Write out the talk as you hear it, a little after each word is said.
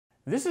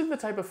This is the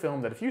type of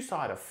film that if you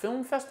saw at a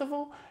film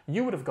festival,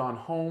 you would have gone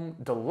home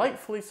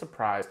delightfully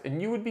surprised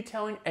and you would be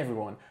telling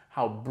everyone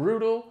how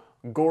brutal,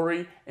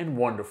 gory, and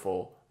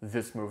wonderful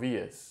this movie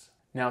is.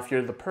 Now, if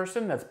you're the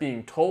person that's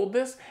being told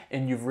this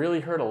and you've really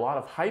heard a lot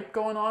of hype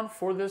going on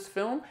for this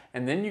film,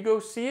 and then you go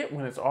see it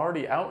when it's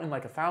already out in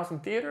like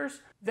 1,000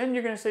 theaters, then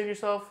you're gonna say to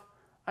yourself,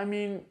 I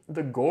mean,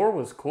 the gore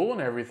was cool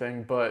and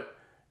everything, but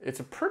it's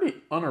a pretty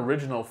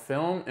unoriginal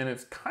film and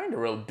it's kind of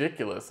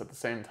ridiculous at the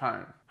same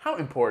time. How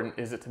important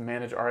is it to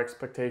manage our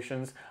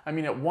expectations? I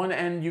mean, at one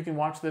end you can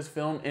watch this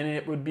film and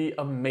it would be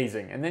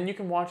amazing, and then you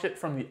can watch it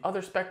from the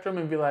other spectrum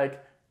and be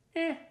like,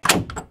 eh.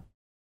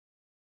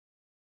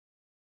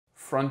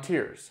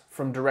 Frontiers,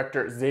 from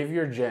director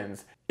Xavier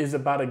Gens, is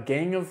about a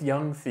gang of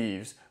young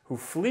thieves who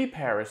flee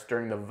Paris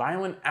during the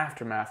violent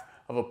aftermath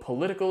of a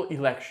political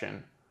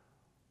election,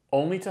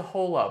 only to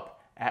hole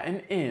up at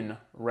an inn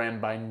ran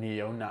by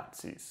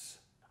neo-Nazis.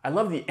 I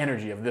love the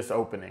energy of this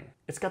opening.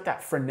 It's got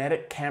that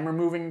frenetic camera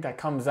moving that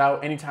comes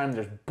out anytime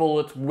there's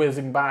bullets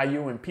whizzing by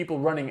you and people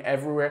running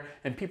everywhere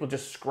and people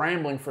just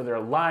scrambling for their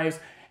lives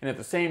and at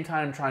the same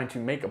time trying to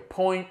make a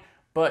point,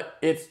 but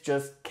it's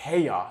just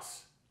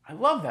chaos. I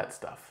love that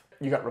stuff.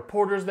 You got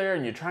reporters there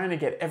and you're trying to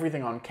get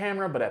everything on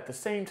camera, but at the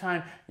same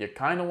time, you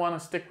kind of want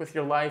to stick with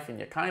your life and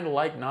you kind of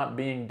like not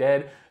being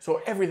dead.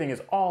 So everything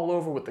is all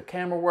over with the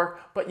camera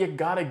work, but you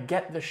gotta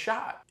get the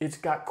shot. It's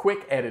got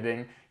quick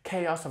editing,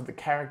 chaos of the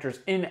characters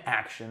in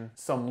action,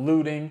 some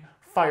looting,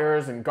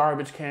 fires and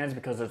garbage cans,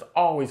 because there's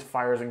always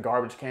fires and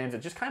garbage cans.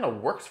 It just kind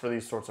of works for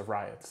these sorts of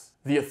riots.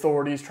 The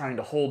authorities trying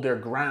to hold their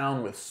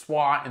ground with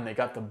SWAT, and they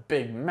got the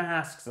big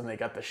masks and they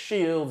got the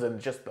shields and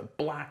just the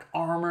black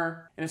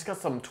armor. And it's got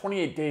some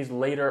 28 Days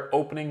Later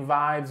opening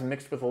vibes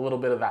mixed with a little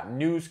bit of that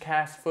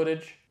newscast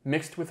footage,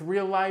 mixed with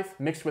real life,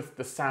 mixed with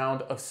the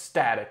sound of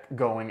static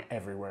going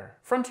everywhere.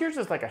 Frontiers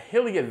is like a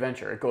hilly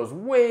adventure. It goes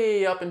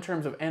way up in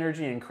terms of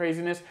energy and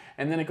craziness,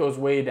 and then it goes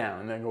way down,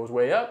 and then goes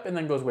way up, and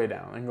then goes way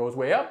down, and goes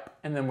way up,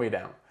 and then way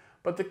down.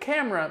 But the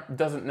camera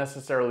doesn't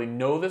necessarily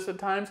know this at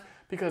times,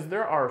 because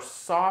there are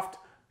soft,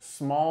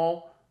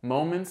 small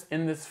moments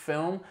in this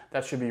film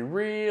that should be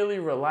really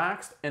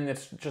relaxed, and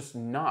it's just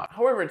not.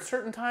 However, at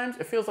certain times,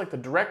 it feels like the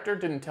director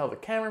didn't tell the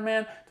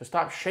cameraman to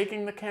stop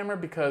shaking the camera,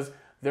 because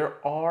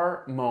there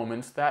are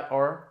moments that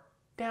are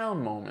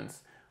down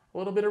moments. A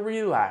little bit of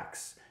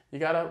relax. You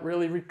gotta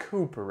really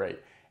recuperate.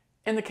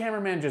 And the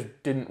cameraman just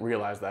didn't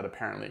realize that,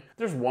 apparently.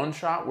 There's one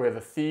shot where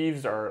the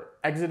thieves are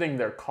exiting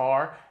their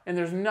car and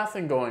there's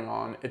nothing going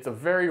on. It's a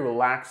very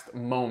relaxed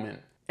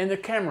moment. And the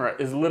camera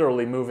is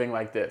literally moving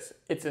like this.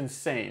 It's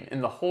insane.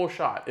 And the whole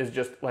shot is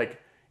just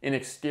like an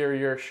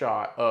exterior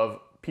shot of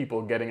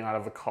people getting out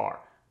of a car.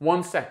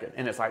 1 second,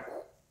 and it's like,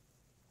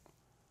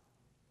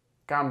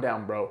 calm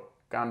down, bro.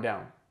 Calm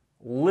down.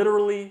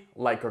 Literally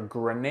like a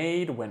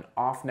grenade went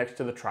off next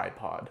to the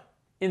tripod.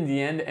 In the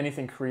end,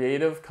 anything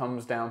creative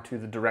comes down to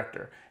the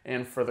director.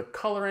 And for the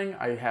coloring,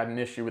 I had an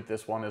issue with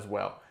this one as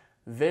well.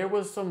 There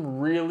was some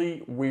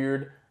really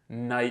weird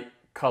night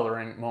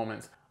coloring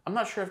moments. I'm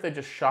not sure if they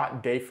just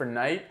shot day for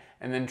night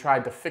and then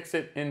tried to fix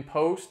it in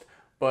post,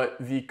 but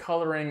the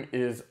coloring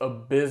is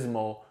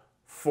abysmal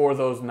for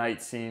those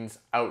night scenes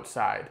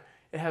outside.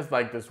 It has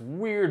like this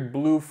weird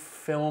blue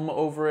film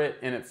over it,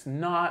 and it's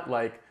not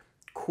like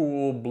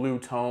cool blue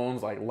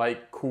tones, like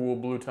light cool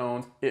blue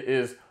tones. It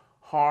is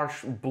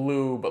harsh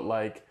blue, but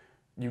like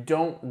you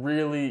don't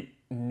really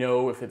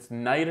know if it's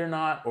night or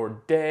not,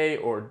 or day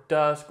or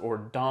dusk or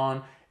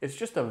dawn. It's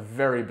just a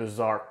very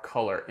bizarre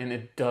color, and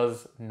it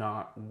does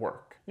not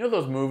work. You know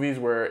those movies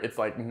where it's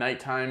like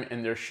nighttime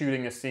and they're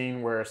shooting a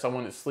scene where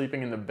someone is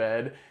sleeping in the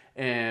bed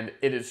and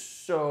it is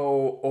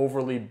so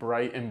overly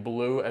bright and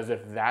blue as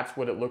if that's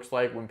what it looks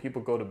like when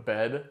people go to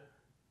bed?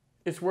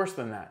 It's worse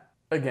than that.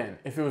 Again,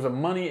 if it was a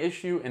money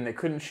issue and they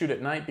couldn't shoot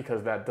at night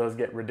because that does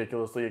get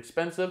ridiculously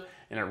expensive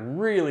and it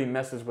really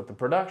messes with the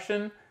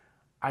production,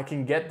 I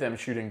can get them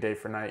shooting day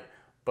for night,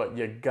 but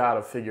you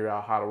gotta figure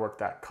out how to work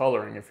that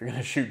coloring if you're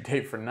gonna shoot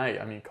day for night.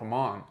 I mean, come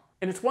on.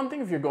 And it's one thing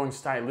if you're going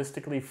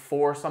stylistically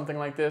for something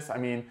like this. I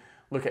mean,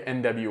 look at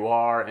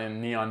NWR and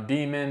Neon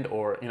Demon,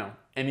 or, you know,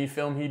 any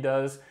film he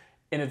does,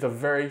 and it's a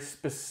very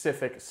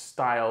specific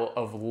style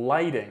of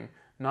lighting,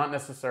 not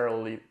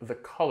necessarily the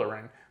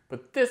coloring.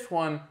 But this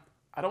one,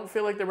 I don't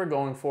feel like they were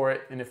going for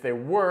it, and if they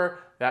were,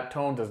 that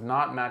tone does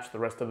not match the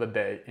rest of the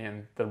day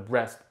and the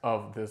rest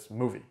of this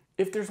movie.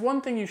 If there's one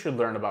thing you should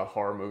learn about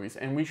horror movies,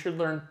 and we should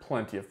learn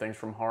plenty of things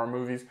from horror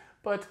movies,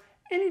 but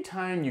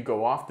anytime you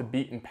go off the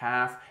beaten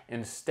path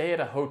and stay at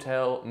a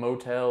hotel,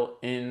 motel,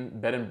 inn,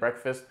 bed and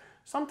breakfast,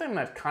 something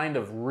that's kind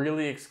of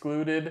really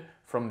excluded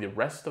from the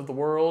rest of the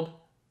world,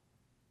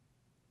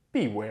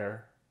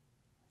 beware.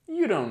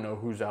 You don't know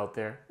who's out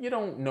there. You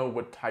don't know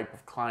what type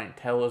of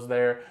clientele is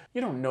there. You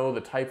don't know the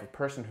type of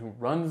person who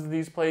runs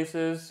these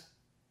places.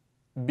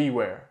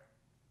 Beware.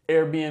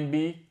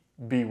 Airbnb,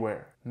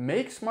 beware.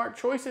 Make smart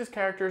choices,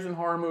 characters in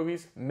horror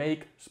movies.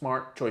 Make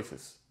smart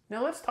choices.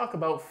 Now let's talk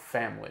about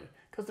family,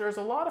 because because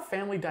there's a lot of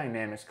family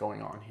dynamics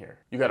going on here.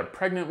 You got a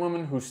pregnant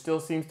woman who still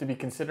seems to be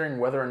considering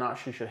whether or not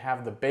she should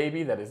have the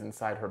baby that is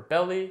inside her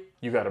belly.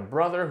 You got a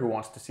brother who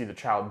wants to see the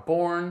child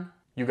born.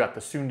 You got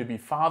the soon-to-be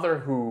father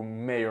who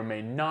may or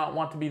may not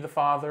want to be the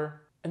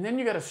father. And then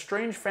you got a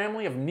strange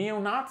family of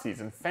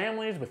neo-Nazis and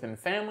families within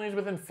families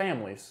within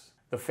families.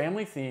 The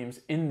family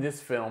themes in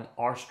this film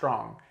are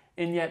strong,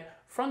 and yet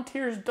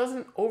Frontiers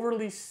doesn't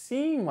overly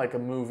seem like a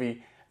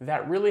movie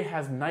that really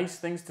has nice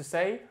things to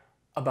say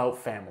about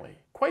family.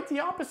 Quite the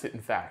opposite, in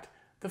fact.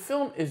 The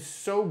film is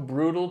so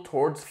brutal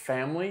towards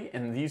family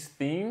and these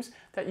themes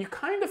that you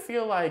kind of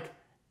feel like,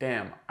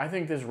 damn, I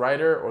think this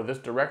writer or this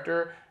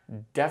director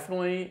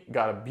definitely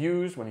got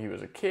abused when he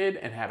was a kid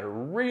and had a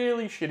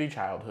really shitty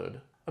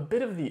childhood. A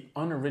bit of the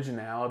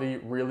unoriginality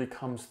really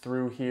comes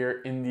through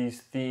here in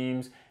these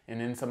themes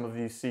and in some of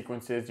these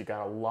sequences. You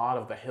got a lot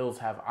of The Hills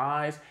Have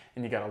Eyes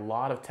and you got a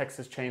lot of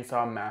Texas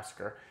Chainsaw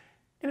Massacre.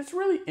 And it's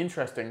really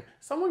interesting.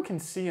 Someone can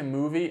see a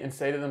movie and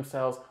say to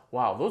themselves,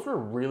 wow, those were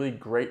really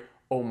great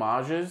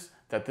homages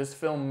that this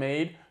film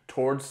made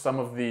towards some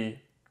of the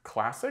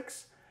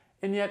classics.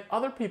 And yet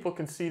other people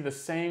can see the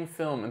same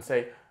film and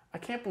say, I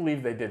can't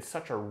believe they did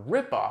such a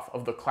ripoff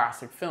of the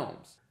classic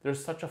films.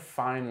 There's such a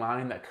fine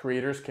line that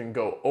creators can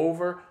go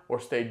over or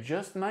stay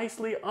just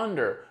nicely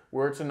under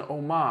where it's an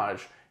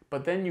homage,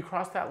 but then you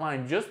cross that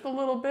line just a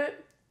little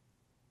bit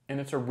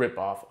and it's a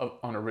ripoff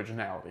of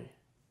unoriginality.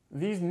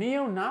 These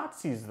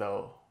neo-Nazis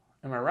though,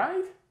 am I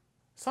right?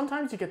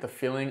 Sometimes you get the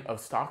feeling of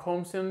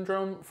Stockholm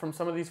Syndrome from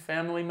some of these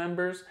family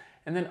members,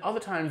 and then other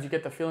times you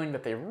get the feeling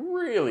that they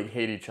really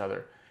hate each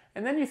other.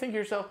 And then you think to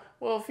yourself,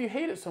 well, if you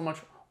hate it so much,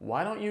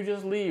 why don't you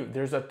just leave?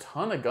 There's a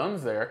ton of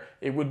guns there.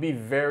 It would be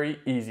very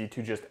easy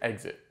to just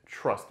exit.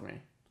 Trust me.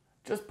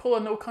 Just pull a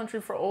No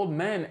Country for Old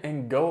Men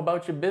and go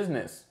about your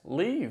business.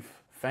 Leave.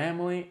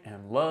 Family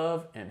and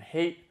love and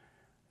hate,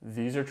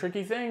 these are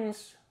tricky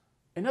things.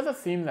 Another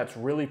theme that's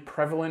really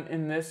prevalent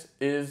in this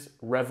is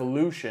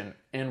revolution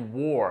and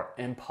war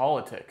and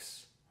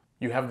politics.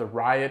 You have the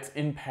riots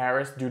in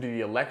Paris due to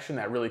the election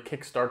that really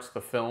kickstarts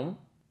the film.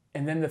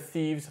 And then the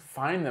thieves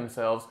find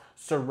themselves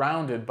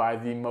surrounded by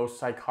the most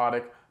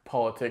psychotic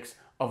politics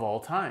of all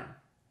time.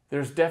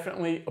 There's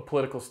definitely a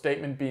political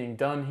statement being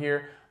done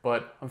here,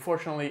 but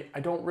unfortunately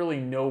I don't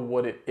really know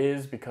what it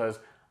is because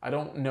I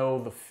don't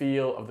know the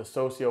feel of the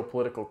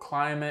socio-political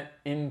climate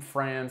in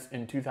France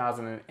in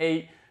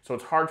 2008, so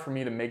it's hard for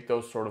me to make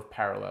those sort of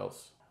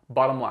parallels.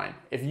 Bottom line,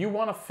 if you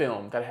want a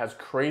film that has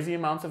crazy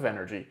amounts of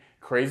energy,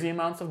 crazy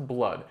amounts of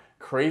blood,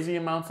 crazy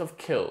amounts of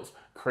kills,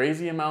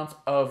 crazy amounts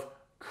of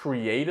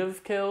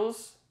creative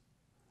kills,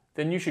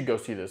 then you should go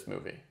see this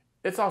movie.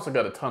 It's also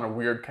got a ton of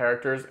weird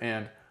characters,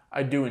 and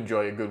I do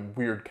enjoy a good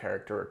weird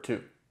character or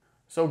two.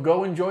 So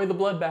go enjoy the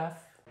bloodbath.